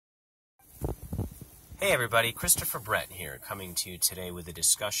Hey everybody, Christopher Brent here, coming to you today with a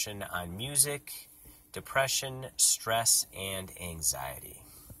discussion on music, depression, stress, and anxiety.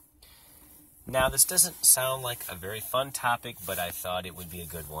 Now, this doesn't sound like a very fun topic, but I thought it would be a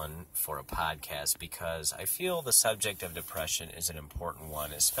good one for a podcast because I feel the subject of depression is an important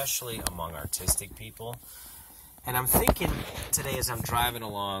one, especially among artistic people. And I'm thinking today as I'm driving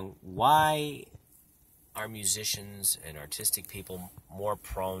along, why are musicians and artistic people more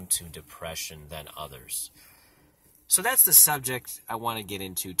prone to depression than others? So that's the subject I want to get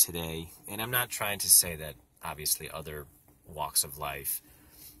into today. And I'm not trying to say that obviously other walks of life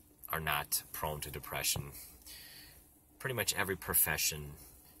are not prone to depression. Pretty much every profession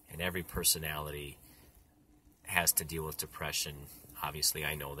and every personality has to deal with depression. Obviously,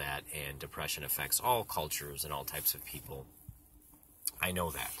 I know that. And depression affects all cultures and all types of people. I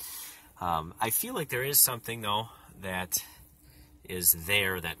know that. I feel like there is something, though, that is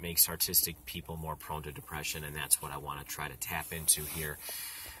there that makes artistic people more prone to depression, and that's what I want to try to tap into here.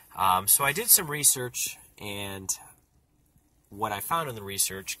 So I did some research, and what I found in the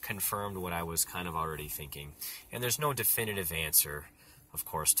research confirmed what I was kind of already thinking. And there's no definitive answer, of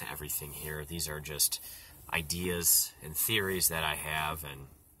course, to everything here. These are just ideas and theories that I have, and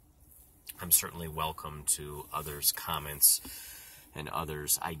I'm certainly welcome to others' comments and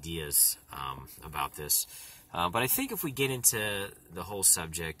others' ideas about this. But I think if we get into the whole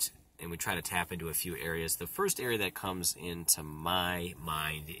subject and we try to tap into a few areas, the first area that comes into my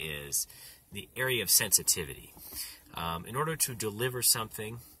mind is the area of sensitivity. In order to deliver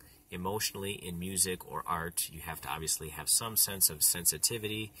something emotionally in music or art, you have to obviously have some sense of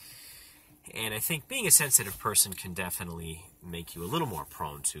sensitivity. And I think being a sensitive person can definitely make you a little more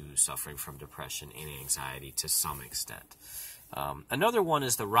prone to suffering from depression and anxiety to some extent. Another one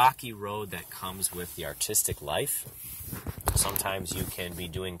is the rocky road that comes with the artistic life. Sometimes you can be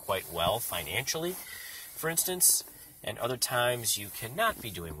doing quite well financially, for instance, and other times you cannot be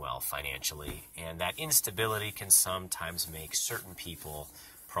doing well financially, and that instability can sometimes make certain people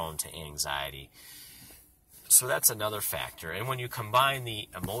prone to anxiety. So that's another factor. And when you combine the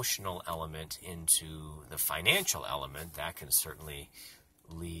emotional element into the financial element, that can certainly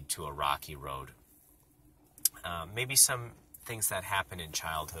lead to a rocky road. Maybe some things that happen in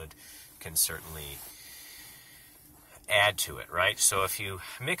childhood can certainly add to it, right? So if you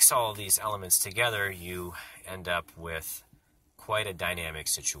mix all of these elements together, you end up with quite a dynamic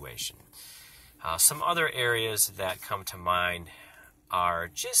situation. Some other areas that come to mind are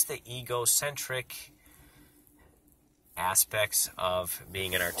just the egocentric aspects of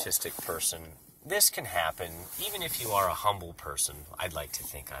being an artistic person. This can happen even if you are a humble person. I'd like to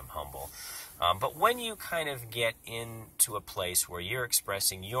think I'm humble. But when you kind of get into a place where you're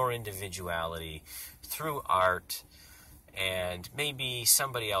expressing your individuality through art, and maybe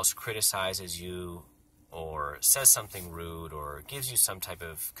somebody else criticizes you or says something rude or gives you some type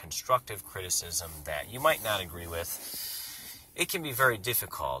of constructive criticism that you might not agree with, it can be very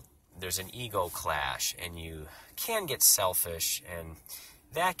difficult. There's an ego clash, and you can get selfish, and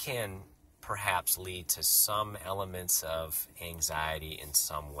that can perhaps lead to some elements of anxiety in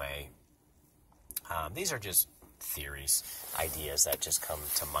some way. These are just theories, ideas that just come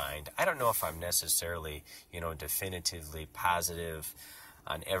to mind. I don't know if I'm necessarily, definitively positive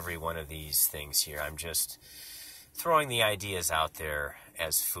on every one of these things here. I'm just throwing the ideas out there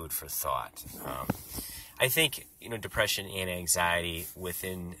as food for thought. I think, depression and anxiety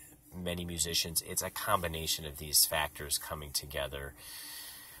within many musicians, it's a combination of these factors coming together.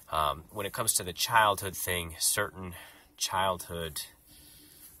 When it comes to the childhood thing, certain childhood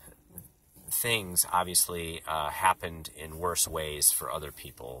things obviously happened in worse ways for other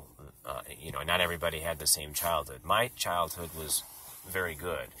people. Not everybody had the same childhood. My childhood was very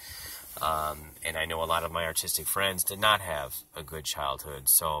good. And I know a lot of my artistic friends did not have a good childhood.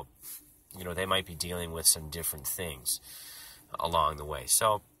 So, they might be dealing with some different things along the way.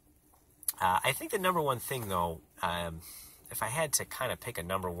 So, I think the number one thing, though, if I had to kind of pick a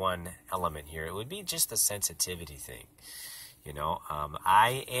number one element here, it would be just the sensitivity thing.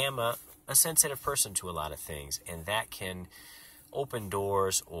 I am a sensitive person to a lot of things, and that can open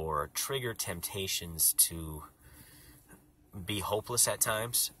doors or trigger temptations to be hopeless at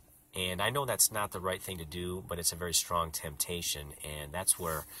times. And I know that's not the right thing to do, but it's a very strong temptation, and that's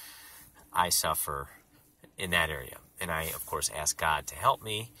where I suffer in that area. And I, of course, ask God to help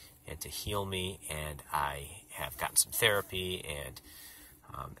me and to heal me, and I have gotten some therapy and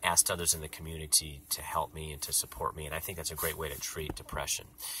asked others in the community to help me and to support me, and I think that's a great way to treat depression.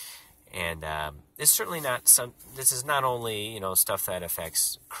 And it's certainly not this is not only, stuff that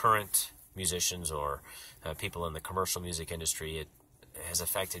affects current musicians or people in the commercial music industry. has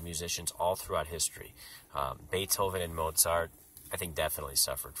affected musicians all throughout history. Beethoven and Mozart, I think, definitely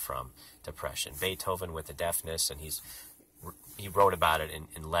suffered from depression. Beethoven with the deafness, and he wrote about it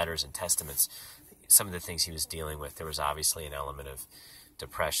in letters and testaments. Some of the things he was dealing with, there was obviously an element of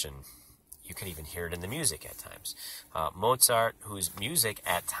depression. You can even hear it in the music at times. Mozart, whose music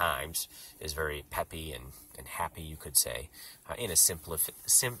at times is very peppy and happy, you could say, in a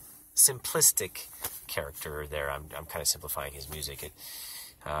simplistic character there. I'm kind of simplifying his music.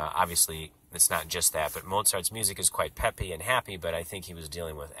 Obviously, it's not just that, but Mozart's music is quite peppy and happy, but I think he was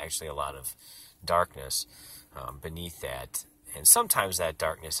dealing with actually a lot of darkness beneath that. And sometimes that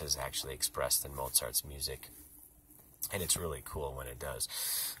darkness is actually expressed in Mozart's music, and it's really cool when it does.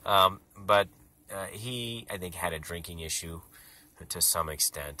 But he, I think, had a drinking issue to some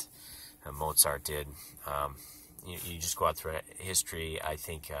extent. Mozart did. You just go out through history. I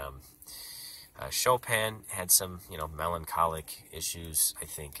think Chopin had some, melancholic issues. I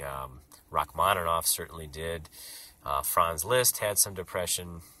think Rachmaninoff certainly did. Franz Liszt had some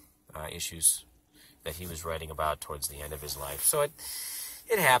depression issues that he was writing about towards the end of his life. So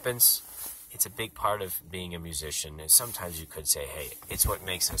it happens. It's a big part of being a musician. And sometimes you could say, hey, it's what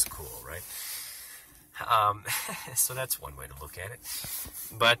makes us cool, right? So that's one way to look at it.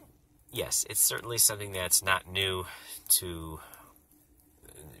 But yes, it's certainly something that's not new to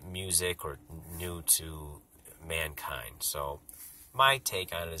music or new to mankind. So my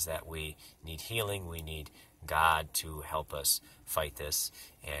take on it is that we need healing. We need God to help us fight this.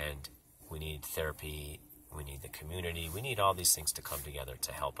 And we need therapy. We need the community. We need all these things to come together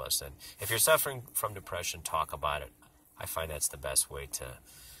to help us. And if you're suffering from depression, talk about it. I find that's the best way to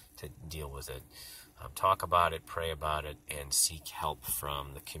deal with it. Talk about it, pray about it, and seek help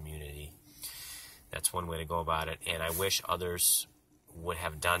from the community. That's one way to go about it. And I wish others would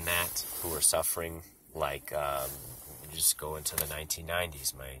have done that who are suffering. Like, just go into the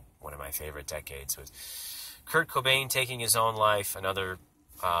 1990s, one of my favorite decades, with Kurt Cobain taking his own life. Another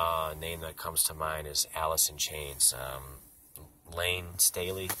name that comes to mind is Alice in Chains. Lane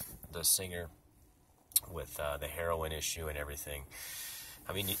Staley, the singer, with the heroin issue and everything.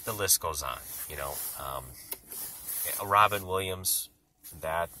 I mean, the list goes on, Robin Williams,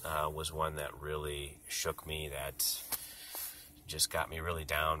 that was one that really shook me, that just got me really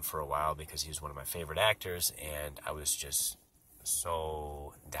down for a while because he was one of my favorite actors, and I was just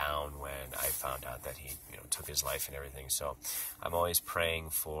so down when I found out that he took his life and everything. So I'm always praying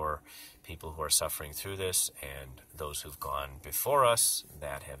for people who are suffering through this and those who've gone before us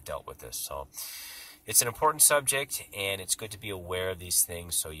that have dealt with this. So it's an important subject, and it's good to be aware of these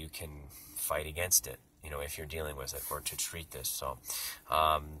things so you can fight against it, if you're dealing with it, or to treat this. So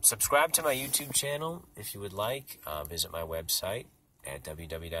subscribe to my YouTube channel if you would like. Visit my website at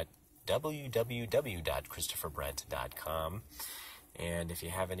www.christopherbrent.com. And if you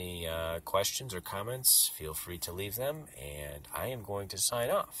have any questions or comments, feel free to leave them, and I am going to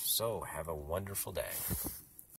sign off. So have a wonderful day.